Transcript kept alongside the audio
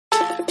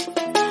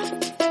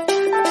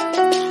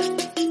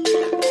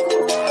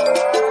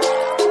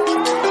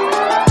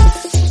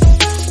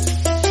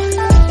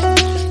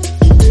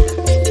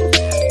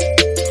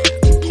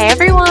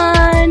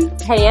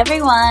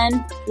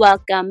everyone.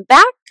 Welcome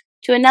back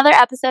to another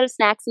episode of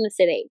Snacks in the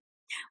City.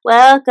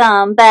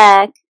 Welcome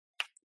back.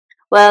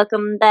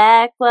 Welcome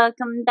back.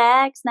 Welcome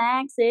back.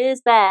 Snacks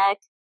is back.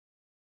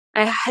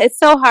 It's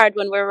so hard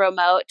when we're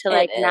remote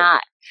to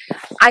not.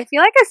 I feel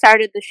like I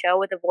started the show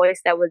with a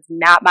voice that was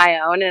not my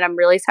own, and I'm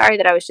really sorry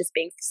that I was just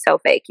being so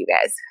fake, you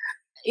guys.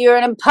 You're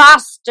an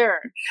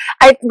imposter.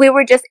 We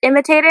were just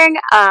imitating,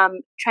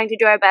 trying to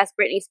do our best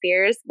Britney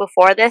Spears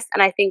before this,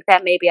 and I think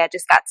that maybe I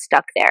just got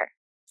stuck there.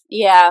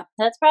 Yeah,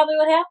 that's probably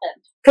what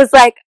happened. Because,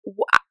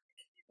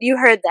 you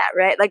heard that,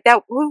 right? Like,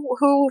 that,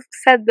 who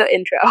said the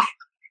intro?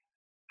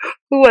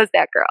 Who was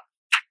that girl?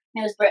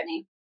 It was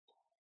Britney.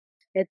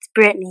 It's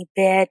Britney,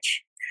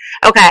 bitch.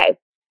 Okay.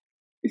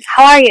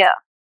 How are you?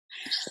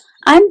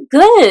 I'm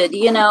good,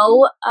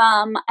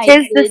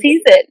 Tis the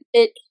season.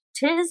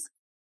 Tis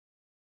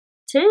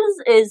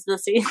is the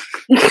season.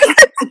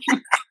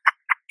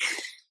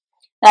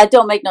 That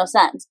don't make no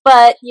sense.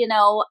 But,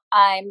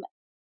 I'm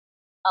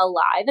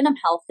alive and I'm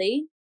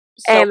healthy.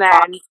 So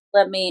Amen.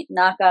 Let me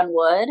knock on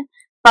wood.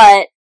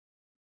 But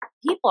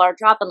people are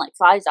dropping like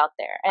flies out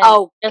there.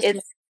 And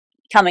it's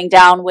coming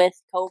down with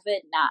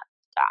COVID, not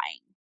dying.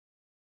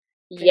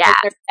 Yeah.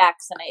 They're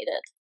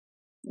vaccinated.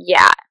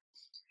 Yeah.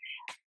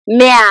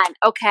 Man,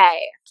 okay.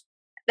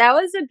 That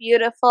was a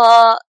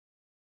beautiful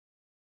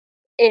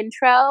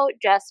intro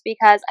just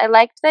because I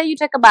liked that you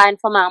took a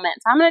mindful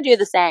moment. So I'm going to do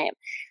the same.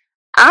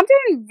 I'm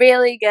doing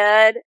really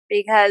good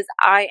because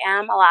I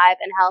am alive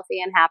and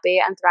healthy and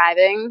happy and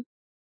thriving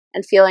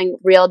and feeling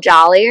real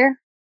jolly.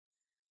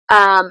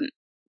 And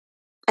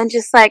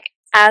just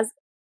as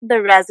the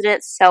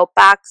resident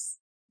soapbox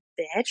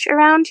bitch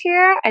around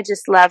here, I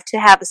just love to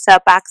have a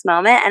soapbox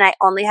moment, and I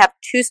only have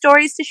 2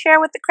 stories to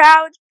share with the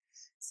crowd.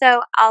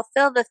 So I'll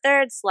fill the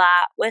third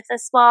slot with a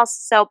small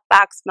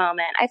soapbox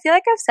moment. I feel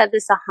like I've said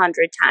this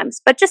 100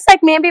 times, but just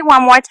maybe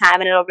one more time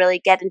and it'll really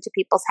get into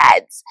people's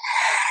heads.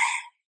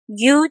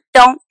 You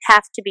don't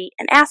have to be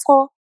an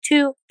asshole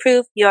to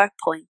prove your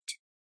point.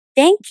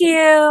 Thank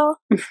you.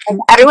 And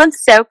everyone's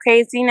so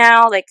crazy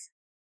now. Like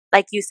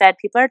you said,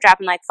 people are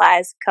dropping like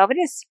flies. COVID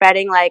is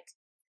spreading like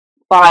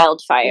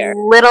wildfire.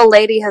 Little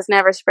lady has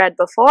never spread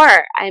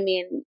before. I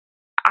mean,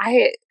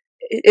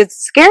 it's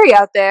scary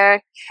out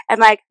there.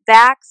 And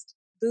vaxxed,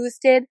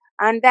 boosted,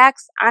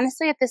 unvaxxed,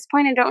 honestly, at this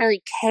point, I don't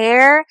really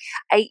care.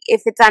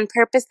 If it's on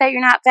purpose that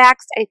you're not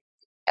vaxxed, I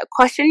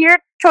question your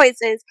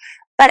choices.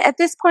 But at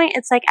this point,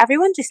 it's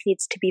everyone just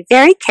needs to be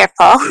very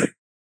careful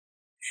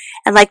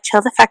and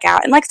chill the fuck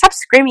out and stop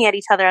screaming at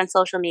each other on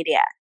social media.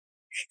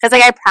 Because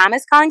I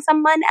promise calling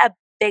someone a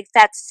big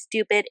fat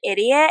stupid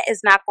idiot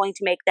is not going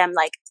to make them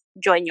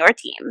join your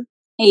team.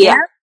 Yeah.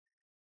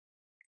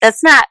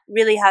 That's not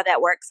really how that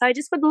works. So I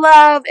just would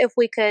love if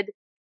we could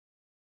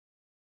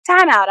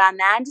time out on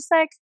that and just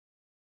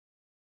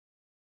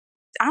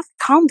I'll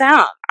calm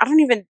down. I don't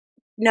even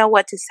know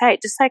what to say.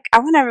 Just I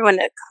want everyone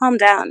to calm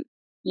down.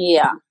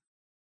 Yeah.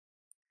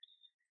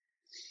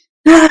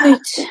 Right.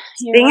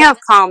 Speaking of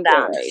calm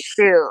down,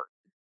 shoot.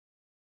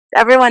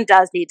 Everyone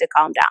does need to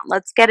calm down.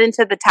 Let's get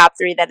into the top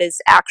 3 that is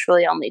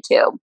actually only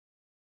 2.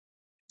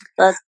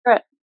 That's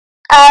right.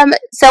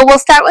 So we'll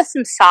start with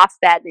some soft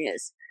bad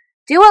news.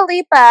 Dua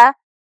Lipa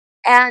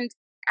and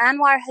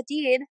Anwar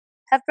Hadid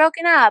have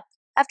broken up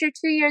after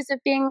 2 years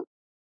of being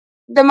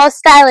the most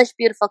stylish,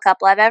 beautiful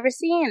couple I've ever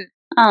seen.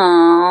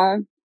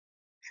 Aww.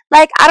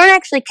 I don't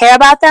actually care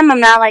about them. I'm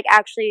not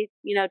actually,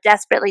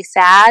 desperately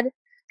sad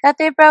that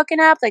they've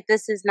broken up.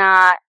 This is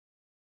not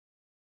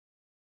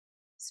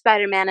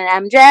Spider-Man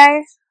and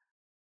MJ.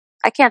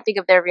 I can't think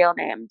of their real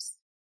names.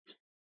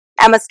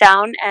 Emma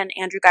Stone and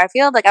Andrew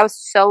Garfield. I was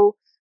so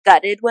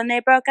gutted when they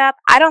broke up.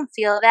 I don't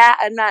feel that.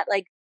 I'm not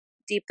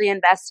deeply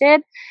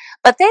invested,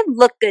 but they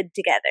look good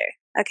together.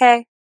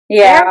 Okay.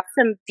 Yeah. They're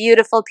some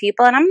beautiful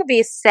people, and I'm gonna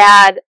be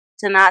sad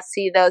to not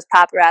see those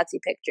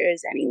paparazzi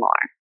pictures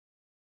anymore.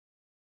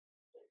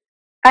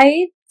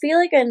 I feel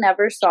like I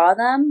never saw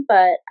them,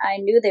 but I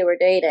knew they were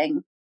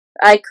dating.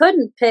 I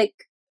couldn't pick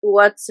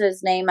what's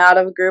his name out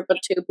of a group of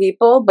 2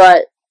 people,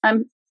 but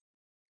I'm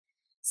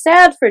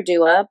sad for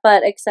Dua,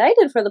 but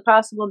excited for the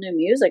possible new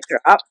music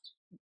drop.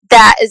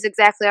 That is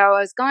exactly how I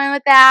was going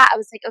with that. I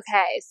was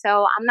okay,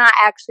 so I'm not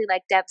actually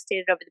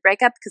devastated over the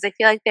breakup because I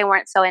feel like they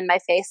weren't so in my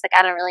face.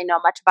 I don't really know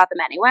much about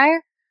them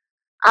anyway.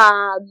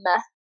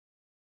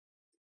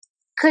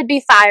 Could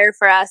be fire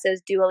for us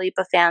as Dua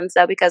Lipa fans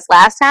though, because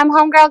last time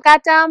Homegirl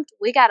got dumped,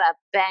 we got a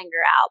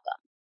banger album.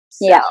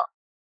 So, yeah.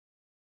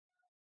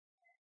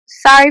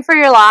 Sorry for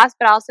your loss,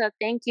 but also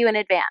thank you in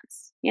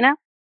advance. Yeah,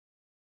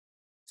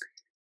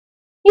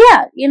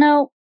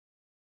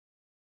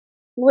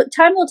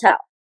 time will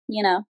tell.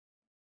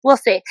 We'll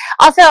see.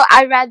 Also,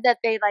 I read that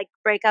they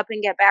break up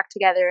and get back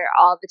together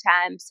all the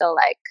time, so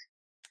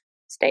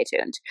stay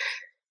tuned.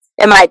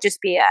 It might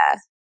just be a,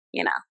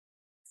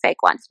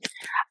 fake one.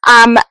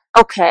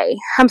 Okay.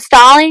 I'm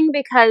stalling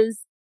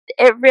because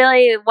it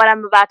really, what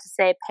I'm about to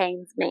say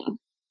pains me.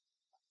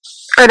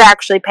 It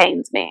actually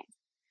pains me.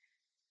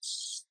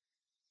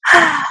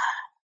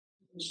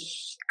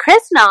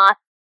 Chris Noth,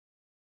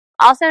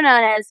 also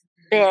known as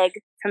Big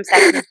from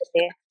Sex and the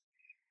City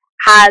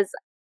has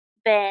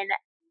been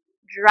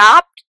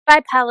dropped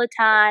by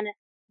Peloton,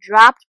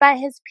 dropped by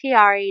his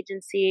PR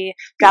agency,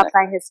 dropped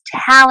by his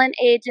talent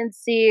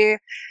agency.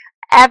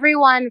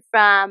 Everyone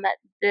from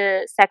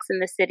the Sex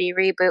and the City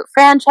reboot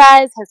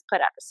franchise has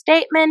put out a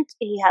statement.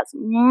 He has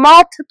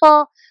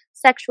multiple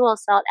sexual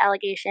assault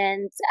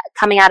allegations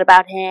coming out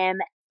about him,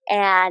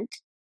 and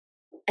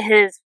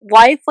his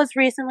wife was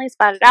recently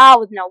spotted out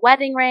with no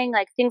wedding ring.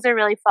 Like, things are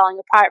really falling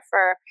apart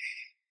for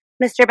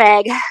Mr.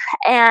 Big,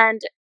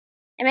 and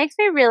it makes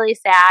me really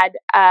sad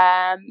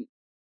that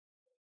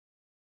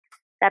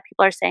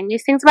people are saying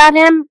these things about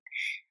him,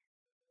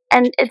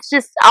 and it's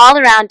just all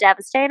around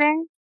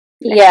devastating.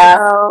 Yeah.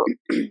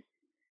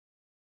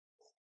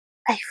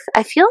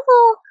 I feel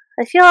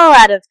a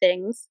lot of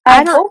things.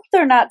 I hope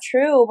they're not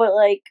true, but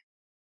like,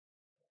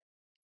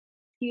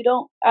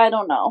 I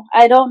don't know.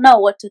 I don't know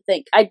what to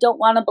think. I don't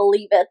want to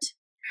believe it.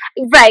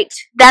 Right.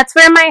 That's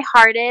where my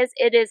heart is.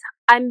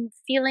 I'm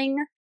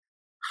feeling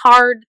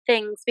hard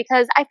things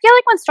because I feel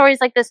like when stories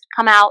like this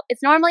come out,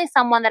 it's normally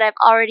someone that I've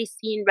already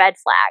seen red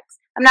flags.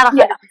 I'm not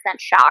 100%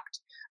 shocked.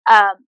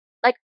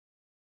 Like,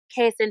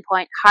 case in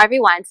point, Harvey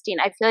Weinstein.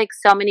 I feel like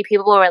so many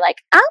people were like,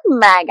 oh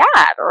my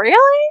God,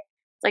 really?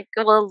 Like,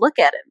 well, look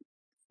at him.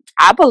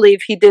 I believe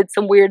he did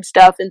some weird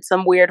stuff in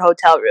some weird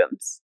hotel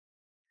rooms.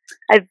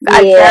 I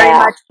very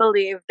much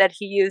believe that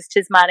he used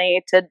his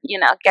money to,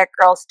 get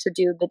girls to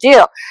do the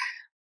deal.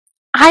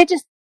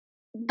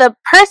 The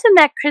person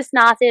that Chris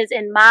Noth is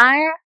in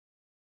my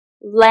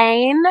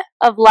lane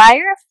of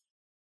life,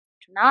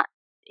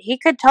 he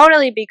could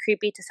totally be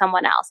creepy to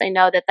someone else. I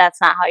know that that's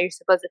not how you're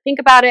supposed to think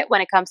about it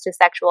when it comes to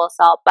sexual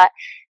assault, but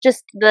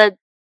just the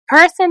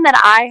person that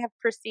I have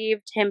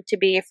perceived him to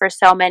be for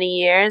so many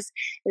years,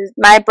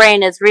 my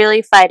brain is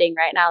really fighting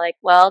right now. Like,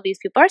 well, these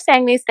people are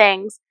saying these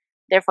things,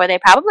 therefore they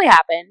probably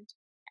happened.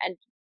 And,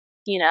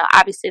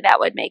 obviously that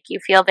would make you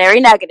feel very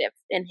negative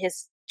in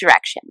his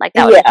direction. Like,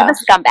 that would make him a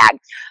scumbag.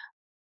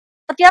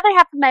 But the other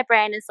half of my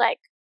brain is like,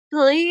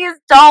 please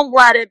don't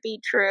let it be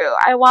true.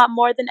 I want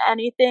more than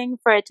anything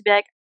for it to be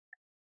like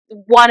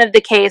one of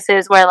the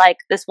cases where like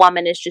this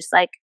woman is just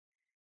like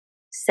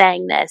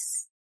saying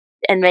this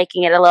and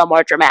making it a little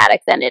more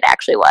dramatic than it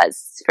actually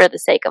was for the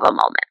sake of a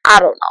moment. I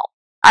don't know.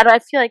 I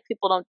feel like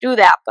people don't do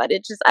that, but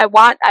it just, I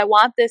want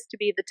this to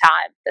be the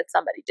time that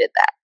somebody did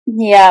that.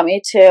 Yeah,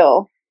 me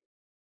too.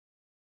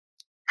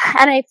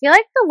 And I feel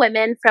like the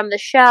women from the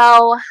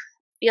show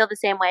feel the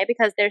same way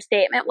because their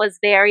statement was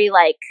very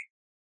like,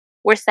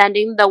 we're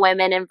sending the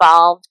women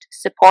involved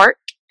support.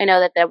 I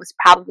know that was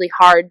probably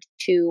hard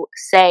to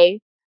say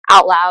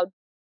out loud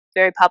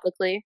very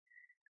publicly.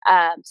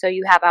 So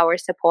you have our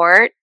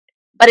support.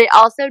 But it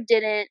also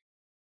didn't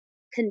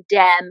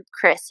condemn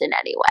Chris in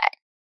any way,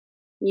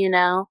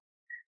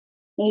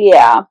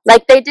 Yeah.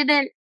 Like, they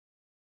didn't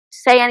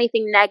say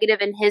anything negative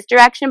in his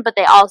direction, but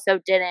they also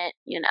didn't,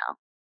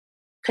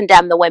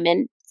 condemn the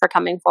women for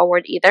coming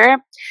forward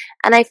either.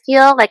 And I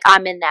feel like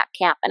I'm in that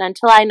camp. And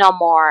until I know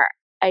more,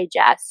 I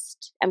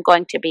just am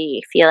going to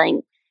be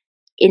feeling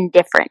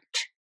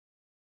indifferent.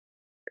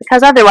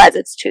 Because otherwise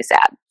it's too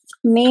sad.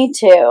 Me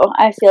too.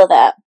 I feel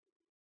that.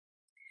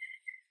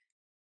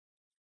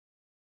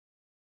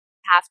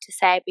 Have to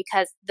say,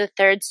 because the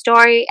third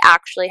story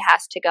actually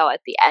has to go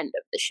at the end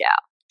of the show.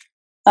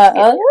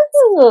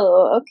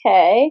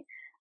 Okay.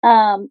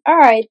 All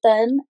right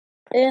then.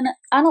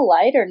 On a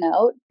lighter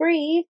note,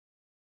 Bree,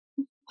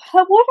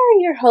 what are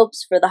your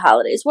hopes for the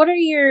holidays? What are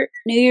your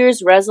New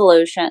Year's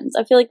resolutions?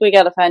 I feel like we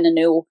got to find a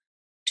new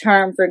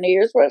term for New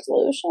Year's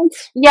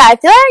resolutions. Yeah, I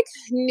feel like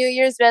New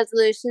Year's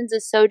resolutions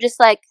is so just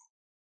like,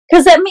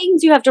 because that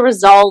means you have to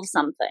resolve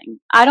something.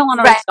 I don't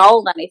want to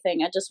resolve anything.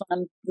 I just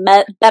want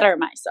to better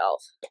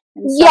myself.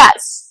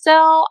 Yes.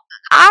 So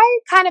I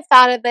kind of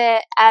thought of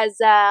it as,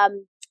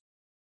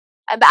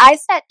 I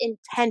set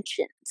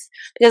intentions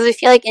because I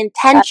feel like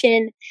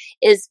intention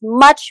is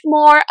much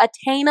more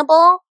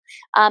attainable.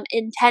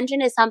 Intention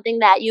is something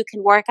that you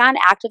can work on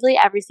actively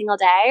every single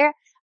day.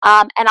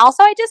 And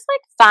also, I just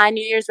find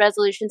New Year's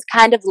resolutions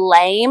kind of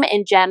lame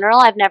in general.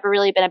 I've never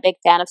really been a big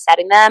fan of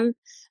setting them.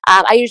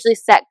 I usually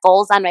set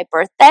goals on my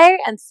birthday,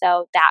 and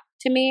so that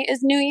to me is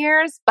New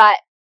Year's. But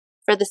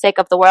for the sake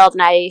of the world,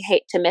 and I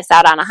hate to miss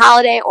out on a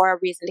holiday or a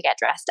reason to get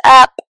dressed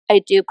up, I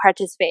do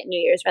participate in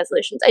New Year's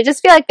resolutions. I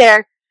just feel like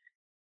they're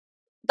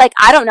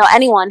I don't know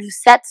anyone who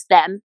sets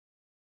them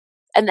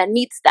and then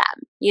meets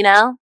them,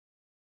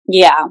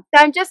 Yeah. So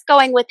I'm just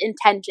going with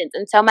intentions.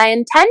 And so my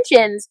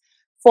intentions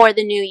for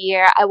the new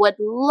year, I would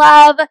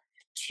love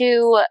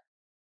to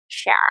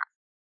share.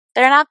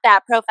 They're not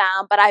that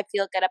profound, but I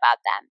feel good about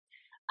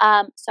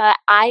them. So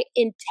I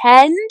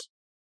intend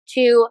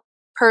to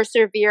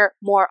persevere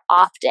more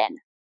often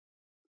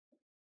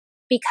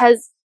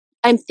because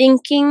I'm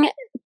thinking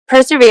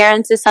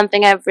perseverance is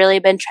something I've really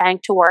been trying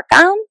to work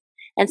on.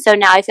 And so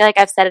now I feel like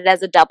I've set it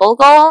as a double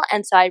goal.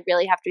 And so I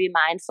really have to be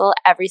mindful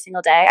every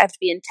single day. I have to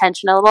be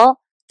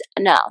intentional.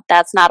 No,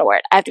 that's not a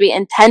word. I have to be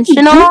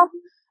intentional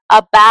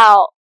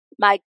about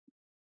my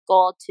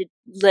goal to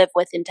live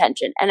with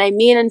intention. And I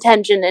mean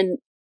intention in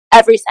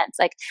every sense.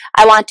 Like,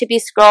 I want to be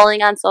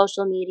scrolling on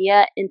social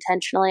media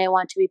intentionally. I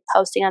want to be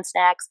posting on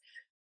snacks.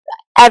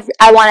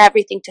 I want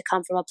everything to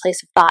come from a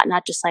place of thought,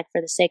 not just like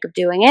for the sake of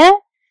doing it.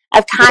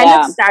 I've kind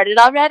of started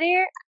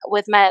already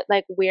with my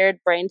like weird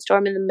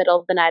brainstorm in the middle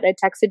of the night. I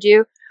texted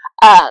you.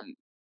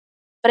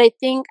 But I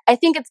think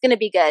it's going to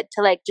be good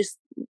to like just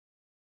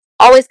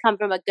always come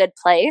from a good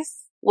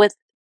place with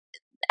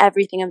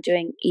everything I'm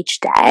doing each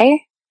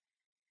day.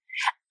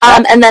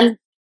 And then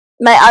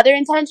my other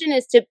intention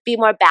is to be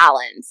more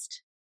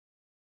balanced.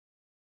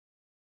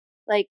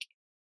 Like,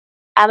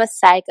 I'm a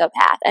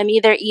psychopath. I'm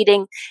either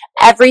eating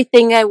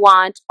everything I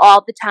want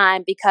all the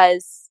time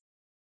because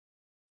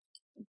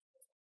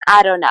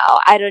I don't know.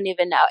 I don't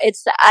even know.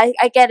 I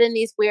get in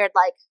these weird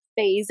like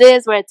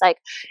phases where it's like,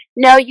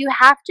 no, you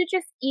have to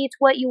just eat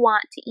what you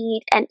want to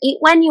eat and eat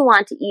when you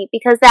want to eat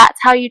because that's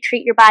how you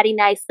treat your body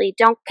nicely.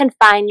 Don't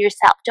confine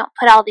yourself. Don't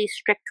put all these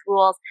strict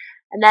rules.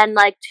 And then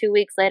like 2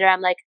 weeks later,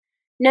 I'm like,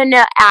 no,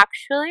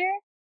 actually,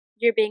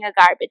 you're being a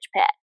garbage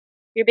pit.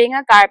 You're being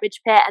a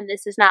garbage pit and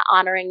this is not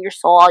honoring your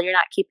soul. You're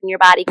not keeping your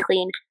body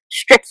clean.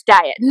 Strict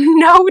diet.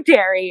 No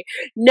dairy.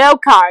 No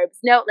carbs.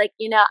 No, like,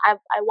 I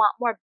want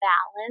more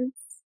balance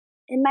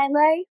in my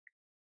life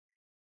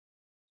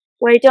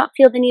where I don't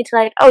feel the need to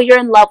like, oh, you're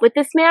in love with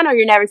this man or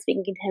you're never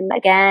speaking to him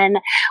again.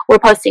 We're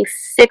posting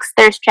 6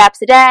 thirst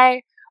traps a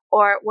day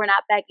or we're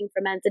not begging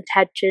for men's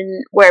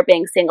attention. We're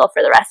being single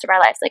for the rest of our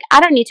lives. Like,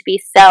 I don't need to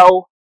be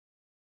so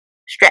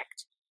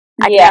strict.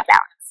 I can have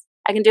balance.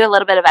 I can do a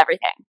little bit of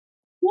everything.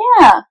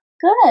 Yeah,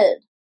 good.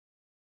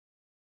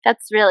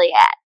 That's really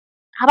it.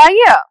 How about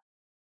you?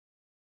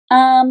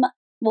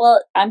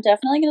 Well, I'm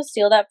definitely going to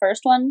steal that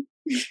first one.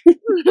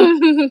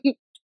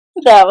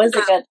 That was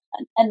a good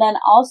one. And then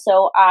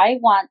also, I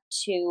want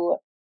to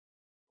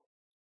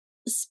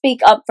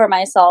speak up for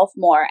myself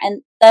more.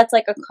 And that's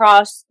like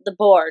across the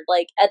board.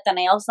 Like at the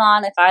nail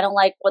salon, if I don't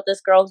like what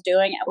this girl's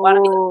doing, I want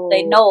to be,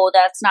 they know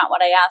that's not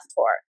what I asked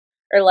for.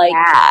 Or like,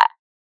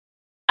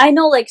 I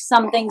know like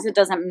some things it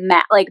doesn't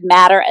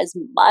matter as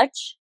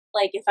much.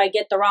 Like if I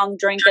get the wrong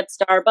drink at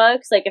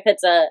Starbucks, like if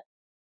it's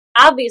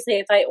obviously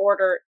if I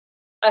order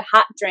a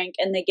hot drink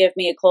and they give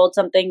me a cold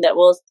something that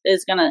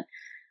is gonna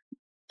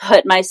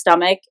put my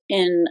stomach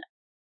in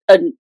a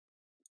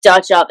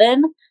Dutch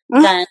oven,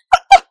 then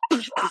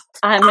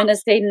I'm gonna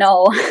say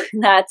no.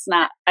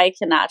 I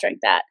cannot drink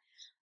that.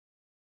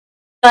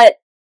 But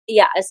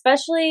yeah,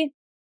 especially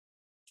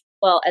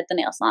at the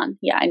nail salon.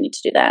 Yeah, I need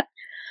to do that.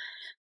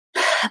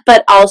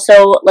 But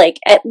also like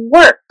at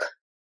work,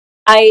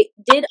 I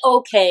did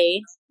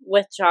okay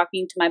with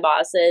talking to my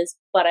bosses,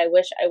 but I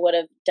wish I would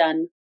have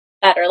done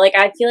better. Like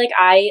I feel like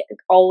I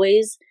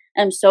always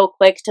am so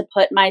quick to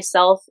put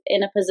myself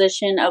in a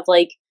position of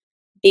like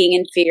being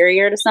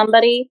inferior to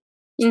somebody.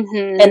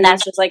 Mm-hmm. And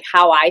that's just like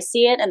how I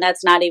see it. And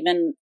that's not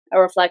even a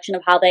reflection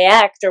of how they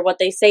act or what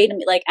they say to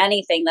me, like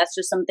anything. That's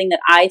just something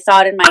that I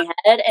thought in my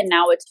head and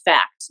now it's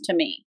fact to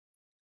me.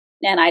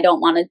 And I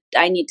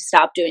need to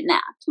stop doing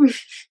that.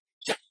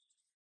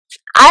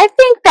 I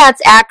think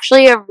that's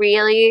actually a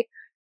really,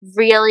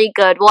 really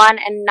good one.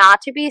 And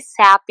not to be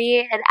sappy,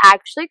 it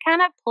actually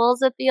kind of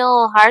pulls at the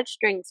old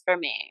heartstrings for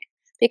me.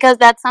 Because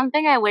that's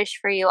something I wish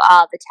for you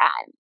all the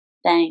time.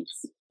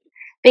 Thanks.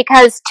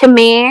 Because to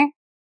me,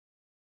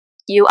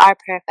 you are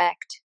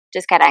perfect.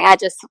 Just kidding. I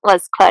just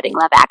was quoting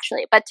Love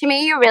Actually. But to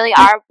me, you really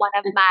are one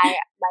of my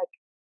like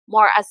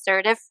more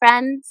assertive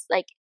friends.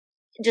 Like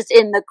just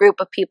in the group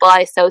of people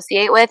I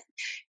associate with,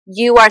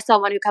 you are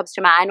someone who comes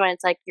to mind when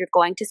it's like you're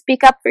going to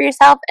speak up for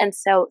yourself. And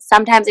so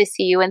sometimes I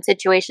see you in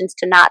situations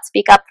to not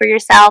speak up for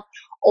yourself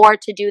or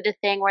to do the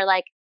thing where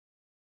like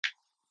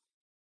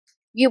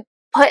you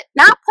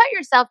not put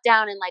yourself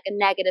down in like a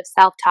negative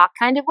self-talk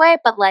kind of way,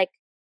 but like,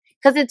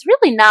 because it's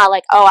really not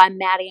like, oh, I'm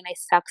Maddie and I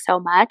suck so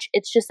much.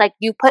 It's just like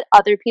you put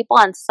other people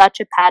on such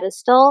a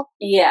pedestal.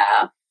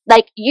 Yeah.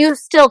 Like you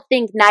still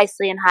think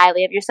nicely and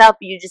highly of yourself,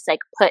 but you just like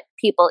put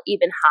people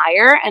even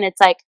higher. And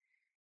it's like,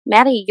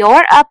 Maddie,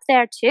 you're up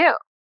there too.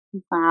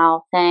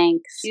 Wow,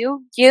 thanks.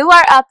 You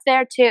are up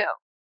there too.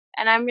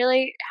 And I'm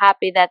really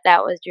happy that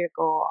was your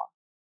goal.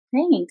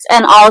 Thanks.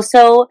 And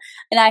also,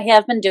 and I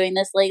have been doing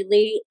this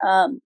lately,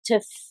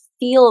 to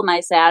feel my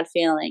sad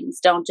feelings.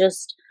 Don't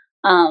just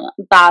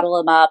bottle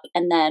them up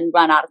and then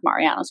run out of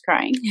Mariano's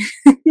crying.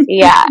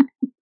 Yeah.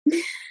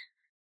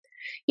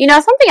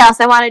 Something else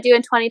I want to do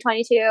in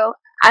 2022,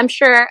 I'm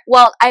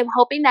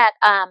hoping that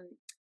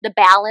the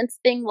balance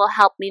thing will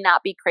help me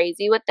not be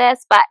crazy with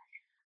this, but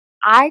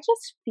I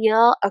just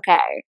feel,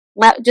 okay,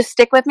 just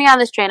stick with me on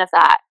this train of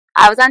thought.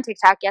 I was on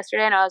TikTok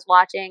yesterday and I was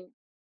watching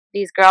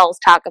these girls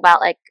talk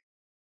about like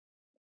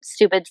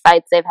stupid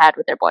fights they've had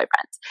with their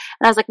boyfriends.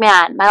 And I was like,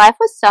 man, my life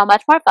was so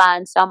much more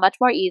fun, so much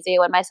more easy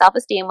when my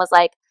self-esteem was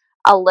like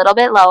a little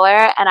bit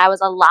lower and I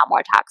was a lot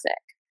more toxic.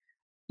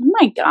 Oh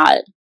my God.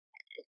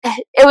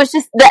 It was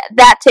just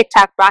that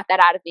TikTok brought that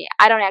out of me.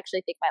 I don't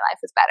actually think my life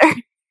is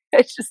better.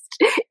 It's just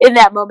in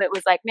that moment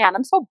was like, man,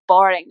 I'm so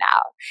boring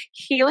now.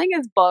 Healing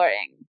is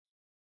boring.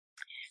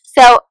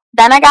 So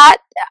then I got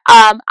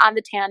on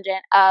the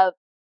tangent of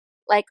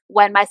like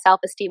when my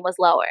self-esteem was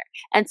lower.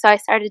 And so I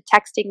started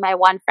texting my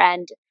one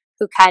friend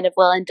who kind of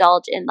will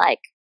indulge in like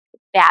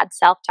bad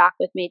self-talk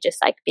with me, just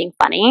like being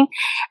funny.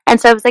 And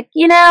so I was like,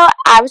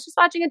 I was just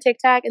watching a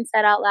TikTok and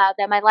said out loud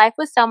that my life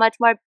was so much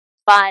more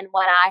fun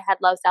when I had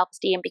low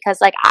self-esteem, because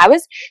like I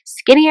was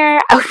skinnier,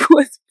 I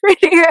was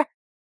prettier,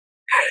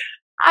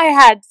 I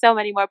had so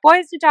many more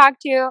boys to talk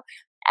to,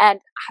 and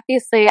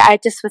obviously I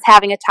just was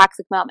having a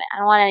toxic moment. I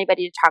don't want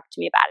anybody to talk to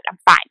me about it. I'm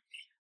fine.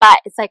 But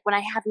it's like when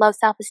I had low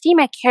self-esteem,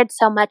 I cared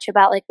so much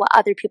about like what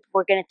other people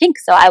were going to think.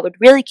 So I would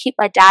really keep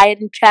my diet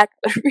in check.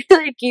 I would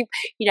really keep,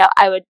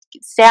 I would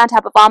stay on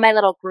top of all my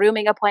little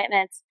grooming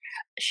appointments,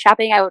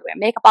 shopping. I would wear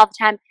makeup all the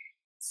time.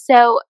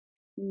 So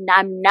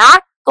I'm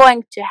not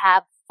going to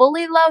have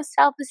fully low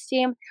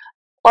self-esteem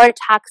or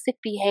toxic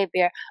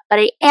behavior, but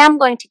I am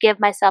going to give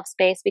myself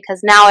space, because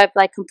now I've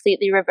like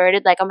completely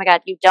reverted. Like, oh my God,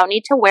 you don't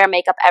need to wear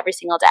makeup every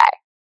single day.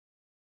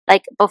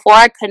 Like before,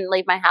 I couldn't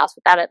leave my house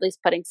without at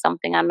least putting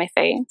something on my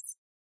face.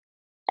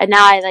 And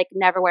now I like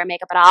never wear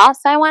makeup at all.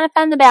 So I want to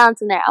find the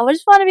balance in there. I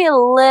just want to be a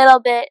little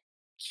bit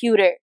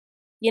cuter,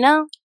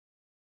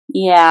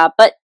 Yeah,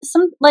 but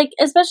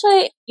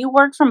especially you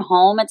work from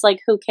home, it's like,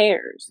 who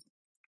cares?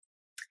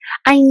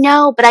 I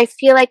know, but I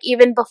feel like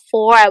even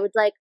before I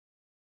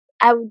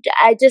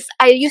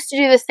used to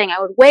do this thing.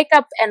 I would wake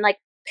up and like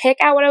pick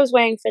out what I was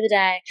wearing for the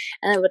day,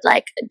 and I would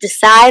like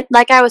decide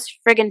like I was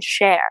friggin'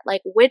 Cher,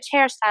 like which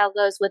hairstyle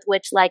goes with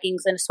which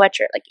leggings and a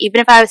sweatshirt. Like even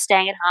if I was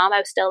staying at home, I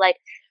was still like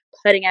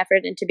putting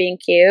effort into being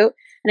cute.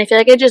 And I feel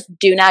like I just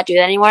do not do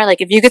that anymore. Like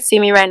if you could see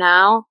me right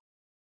now,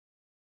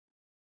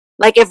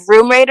 like if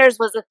Room Raiders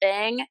was a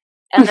thing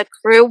and the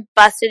crew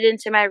busted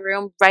into my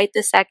room right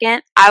this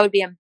second, I would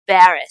be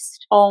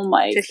embarrassed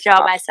to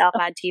show myself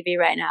on TV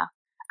right now.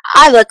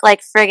 I look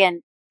like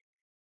friggin'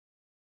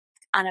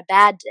 on a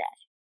bad day.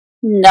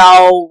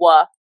 No.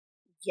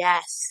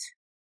 Yes.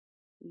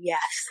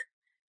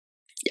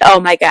 Oh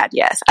my God,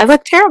 yes. I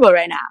look terrible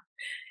right now.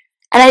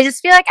 And I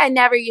just feel like I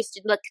never used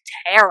to look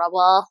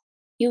terrible.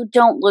 You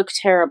don't look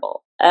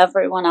terrible.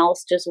 Everyone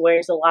else just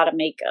wears a lot of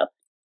makeup.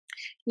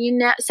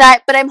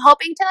 But I'm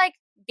hoping to like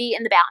be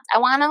in the balance. I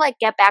want to like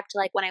get back to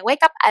like when I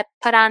wake up, I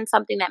put on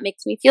something that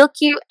makes me feel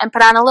cute and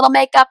put on a little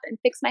makeup and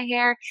fix my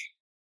hair.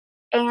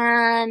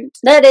 And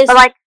that is, but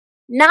like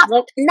not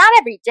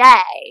every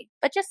day,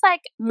 but just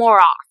like more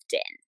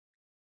often.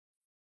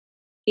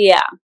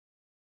 Yeah.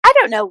 I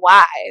don't know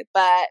why,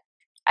 but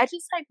I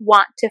just like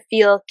want to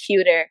feel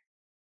cuter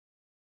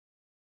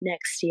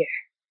next year.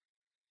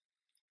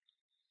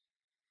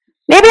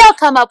 Maybe I'll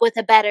come up with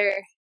a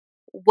better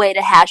way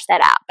to hash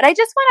that out. But I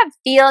just want to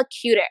feel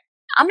cuter.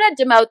 I'm going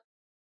to demote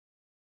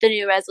the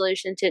new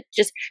resolution to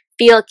just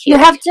feel cute.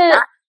 You have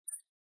to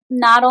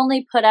not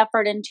only put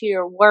effort into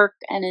your work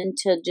and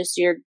into just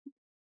your,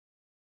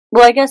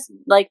 well, I guess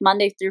like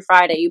Monday through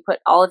Friday, you put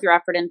all of your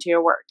effort into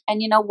your work.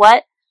 And you know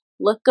what?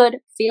 Look good,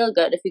 feel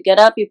good. If you get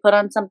up, you put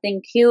on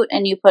something cute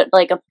and you put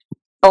like a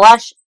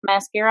blush,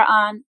 mascara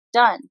on,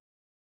 done.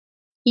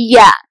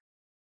 Yeah.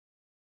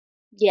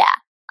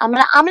 I'm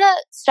gonna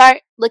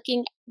start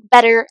looking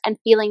better and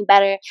feeling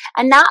better,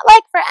 and not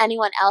like for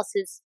anyone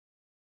else's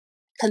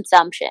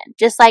consumption,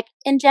 just like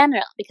in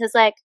general, because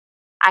like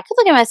I could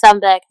look at myself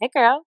and be like, hey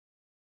girl,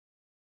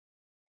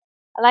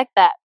 I like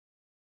that.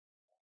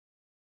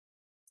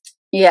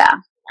 Yeah.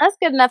 That's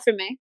good enough for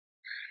me.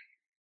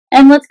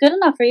 And what's good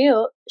enough for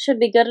you should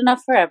be good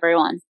enough for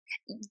everyone.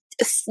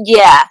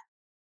 Yeah.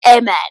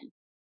 Amen.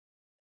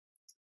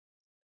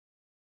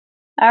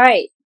 All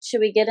right. Should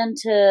we get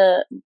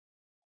into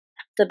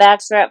the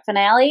Bachelorette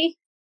finale?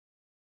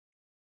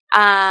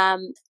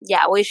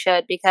 Yeah, we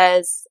should,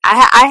 because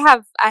I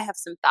have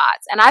some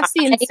thoughts, and I've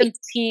seen some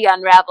tea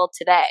unravel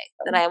today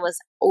that I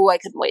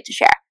couldn't wait to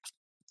share.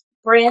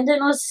 Brandon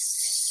was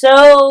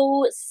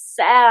so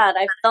sad.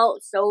 I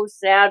felt so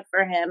sad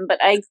for him, but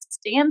I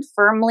stand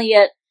firmly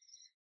at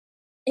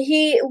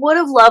he would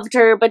have loved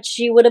her, but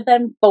she would have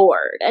been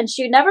bored, and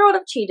she never would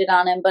have cheated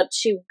on him, but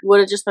she would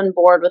have just been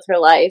bored with her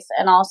life.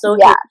 And also,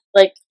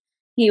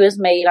 he was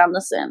made on The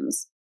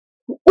Sims.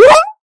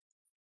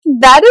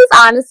 That is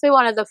honestly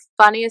one of the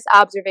funniest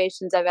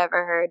observations I've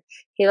ever heard.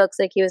 He looks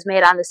like he was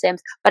made on The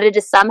Sims, but it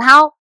is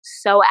somehow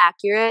so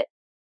accurate.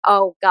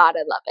 Oh God,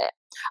 I love it.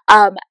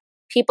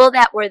 People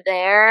that were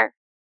there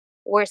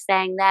were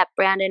saying that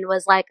Brandon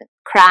was like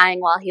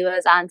crying while he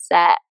was on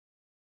set.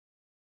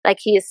 Like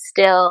he is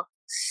still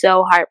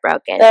so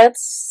heartbroken.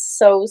 That's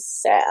so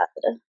sad.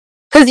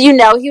 Because he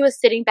was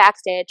sitting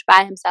backstage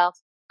by himself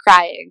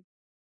crying.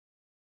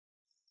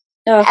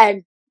 Ugh.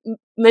 And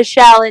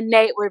Michelle and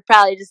Nate were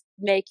probably just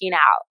making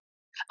out.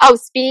 Oh,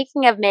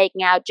 speaking of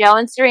making out, Joe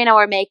and Serena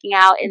were making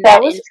out in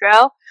that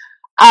intro.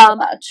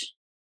 Much.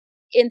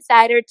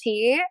 Insider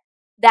tea,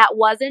 that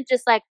wasn't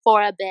just like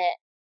for a bit.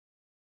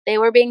 They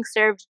were being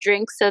served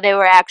drinks, so they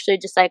were actually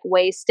just like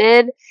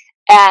wasted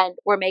and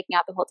were making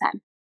out the whole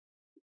time.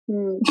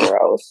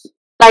 Gross.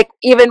 Like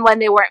even when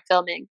they weren't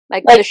filming,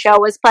 like the show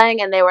was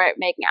playing and they were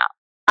making out.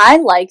 I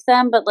like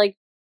them, but like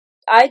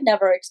I'd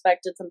never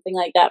expected something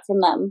like that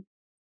from them.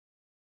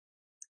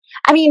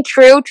 I mean,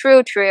 true.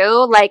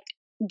 Like,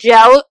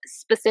 Joe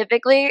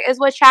specifically is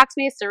what shocks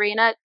me.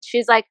 Serena,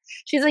 she's a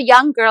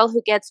young girl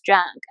who gets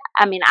drunk.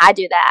 I mean, I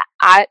do that.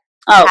 I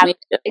have me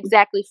too.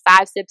 exactly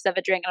 5 sips of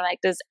a drink, and I'm like,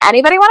 does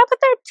anybody want to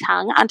put their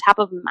tongue on top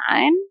of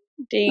mine?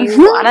 Do you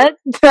want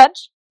to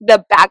touch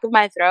the back of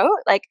my throat?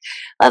 Like,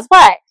 let's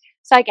what?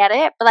 So I get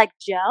it, but like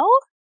Joe,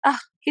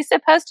 he's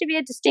supposed to be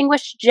a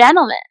distinguished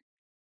gentleman,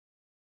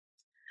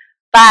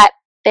 but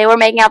they were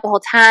making out the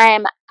whole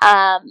time.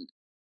 I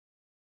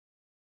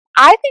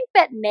think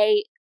that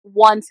Nate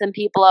won some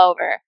people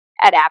over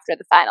at after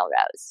the final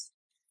rose.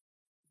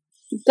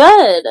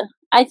 Good.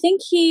 I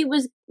think he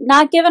was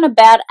not given a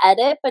bad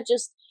edit, but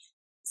just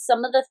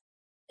some of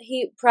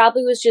he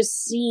probably was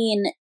just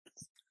seen,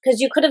 because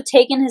you could have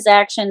taken his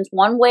actions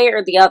one way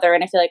or the other,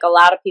 and I feel like a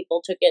lot of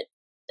people took it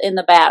in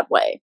the bad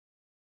way.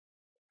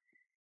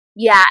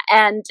 Yeah,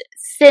 and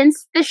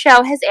since the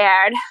show has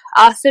aired,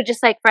 also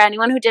just like for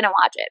anyone who didn't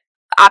watch it,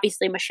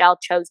 obviously Michelle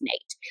chose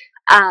Nate.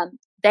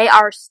 They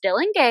are still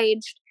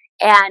engaged,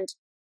 and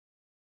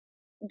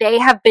they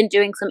have been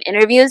doing some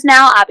interviews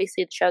now.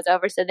 Obviously, the show's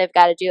over, so they've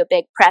got to do a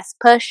big press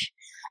push.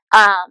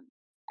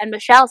 And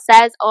Michelle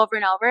says over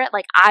and over,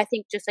 like, I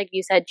think just like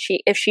you said,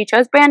 if she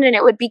chose Brandon,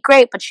 it would be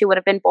great, but she would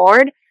have been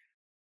bored.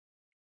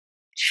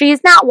 She's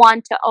not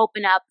one to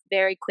open up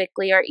very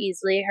quickly or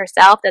easily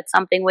herself. That's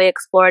something we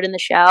explored in the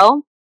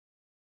show.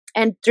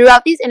 And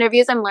throughout these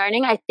interviews, I'm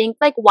learning, I think,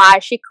 like, why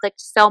she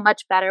clicked so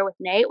much better with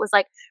Nate was,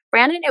 like,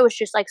 Brandon, it was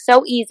just, like,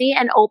 so easy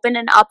and open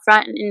and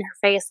upfront and in her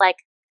face, like,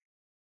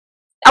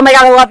 oh my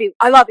God, I love you.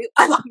 I love you.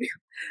 I love you.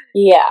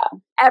 Yeah.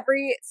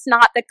 Every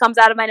snot that comes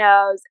out of my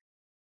nose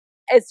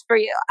is for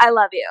you. I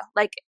love you.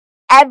 Like,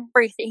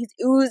 everything. He's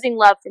oozing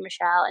love for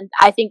Michelle. And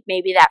I think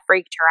maybe that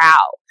freaked her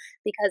out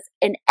because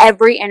in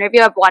every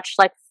interview, I've watched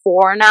like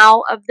 4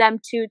 now of them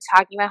two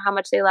talking about how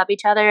much they love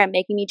each other and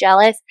making me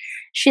jealous.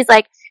 She's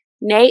like,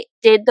 Nate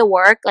did the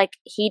work. Like,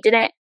 he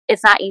didn't,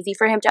 it's not easy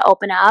for him to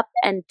open up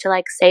and to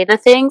like say the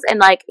things. And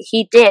like,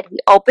 he did. He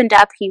opened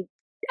up.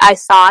 I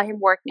saw him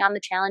working on the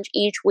challenge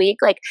each week.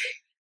 Like,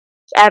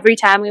 every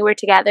time we were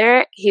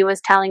together, he was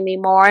telling me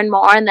more and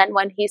more. And then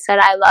when he said,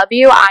 I love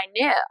you, I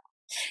knew.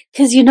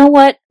 Because you know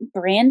what?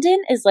 Brandon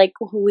is like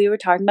who we were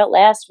talking about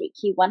last week.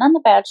 He went on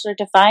The Bachelor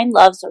to find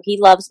love, so he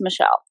loves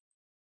Michelle.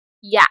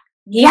 Yeah.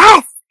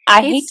 Yes!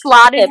 I hate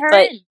slotted her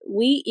but in.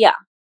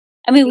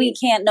 I mean, we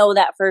can't know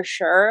that for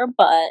sure,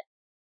 but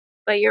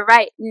you're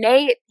right.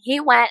 Nate, he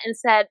went and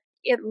said,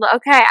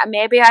 okay,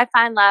 maybe I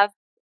find love.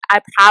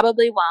 I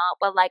probably won't,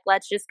 but like,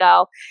 let's just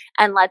go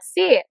and let's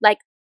see. Like,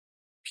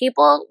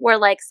 people were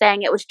like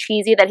saying it was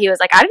cheesy that he was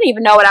like, I didn't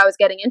even know what I was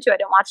getting into. I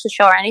didn't watch the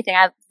show or anything.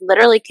 I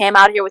literally came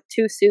out here with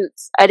 2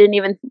 suits. I didn't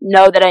even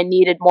know that I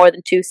needed more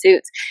than 2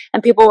 suits.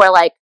 And people were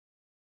like,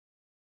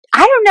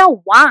 I don't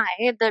know why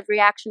the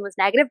reaction was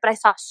negative, but I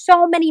saw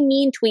so many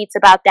mean tweets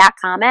about that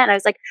comment. And I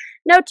was like,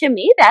 no, to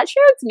me, that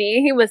shows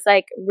me he was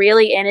like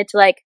really in it to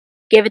like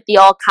give it the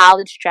old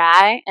college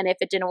try. And if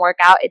it didn't work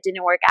out, it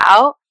didn't work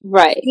out.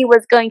 Right. He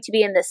was going to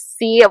be in the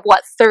sea of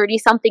 30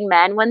 something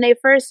men when they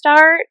first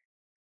start.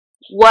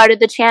 What are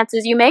the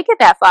chances you make it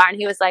that far? And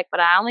he was like, but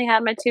I only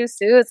had my 2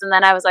 suits. And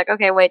then I was like,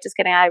 okay, wait, just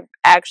kidding. I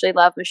actually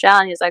love Michelle.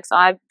 And he's like, so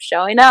I'm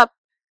showing up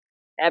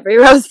every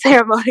rose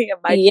ceremony of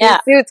my 2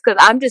 suits because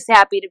I'm just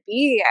happy to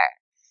be here.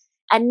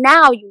 And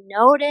now you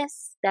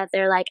notice that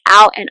they're like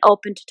out and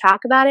open to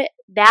talk about it.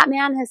 That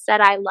man has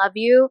said, I love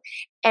you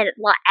in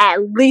at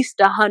least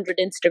 100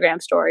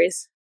 Instagram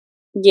stories.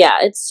 Yeah,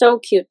 it's so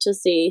cute to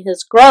see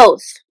his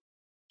growth.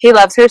 He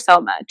loves her so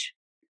much.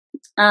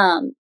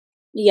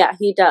 Yeah,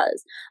 he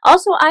does.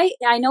 Also, I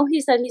know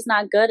he said he's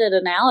not good at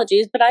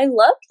analogies, but I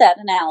loved that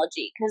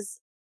analogy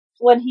because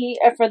when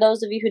for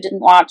those of you who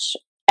didn't watch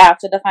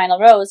after the final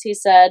rose, he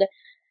said,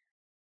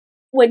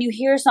 when you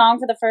hear a song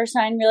for the first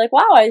time, you're like,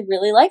 wow, I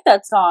really like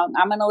that song.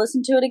 I'm going to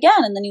listen to it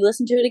again. And then you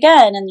listen to it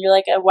again and you're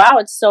like, wow,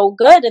 it's so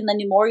good. And then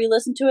the more you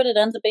listen to it, it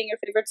ends up being your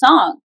favorite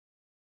song.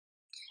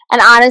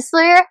 And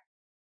honestly,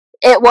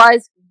 it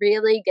was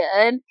really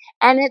good.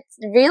 And it's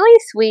really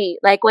sweet.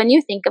 Like, when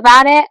you think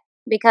about it,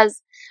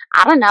 because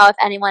I don't know if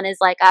anyone is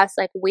like us,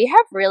 like, we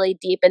have really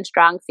deep and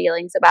strong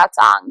feelings about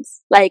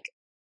songs. Like,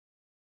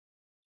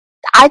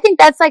 I think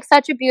that's like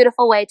such a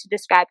beautiful way to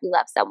describe you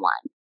love someone.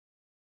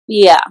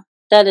 Yeah,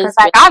 that is.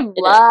 Like, I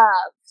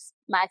love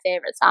my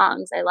favorite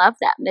songs. I love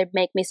them. They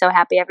make me so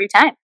happy every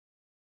time.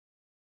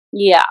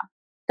 Yeah.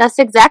 That's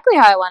exactly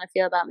how I want to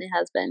feel about my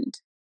husband.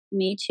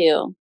 Me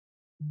too.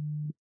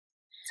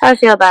 That's how I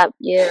feel about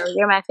you.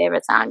 You're my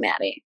favorite song,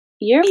 Maddie.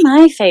 You're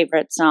my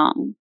favorite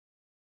song.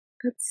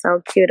 That's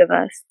so cute of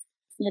us.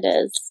 It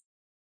is.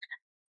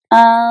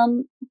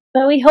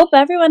 But we hope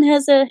everyone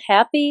has a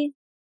happy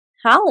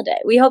holiday.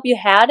 We hope you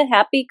had a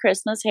happy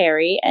Christmas,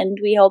 Harry, and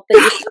we hope that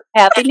you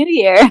have a happy New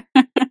Year.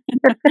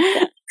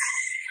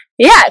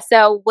 Yeah,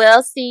 so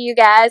we'll see you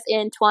guys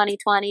in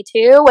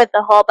 2022 with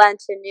a whole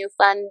bunch of new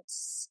fun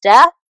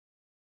stuff.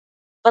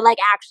 But like,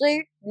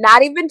 actually,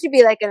 not even to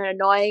be like an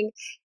annoying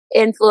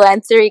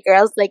influencery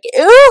girls, like,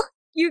 ooh,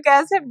 you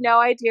guys have no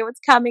idea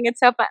what's coming. It's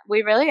so fun.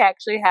 We really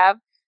actually have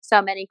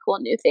so many cool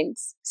new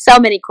things. So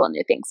many cool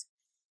new things.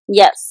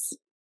 Yes.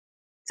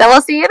 So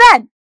we'll see you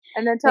then.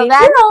 And until We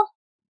then, will.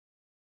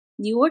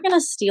 You were going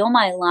to steal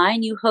my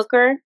line, you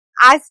hooker.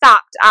 I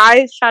stopped.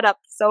 I shut up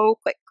so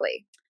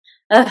quickly.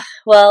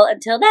 Well,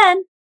 until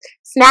then.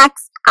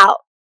 Snacks out.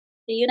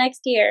 See you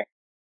next year.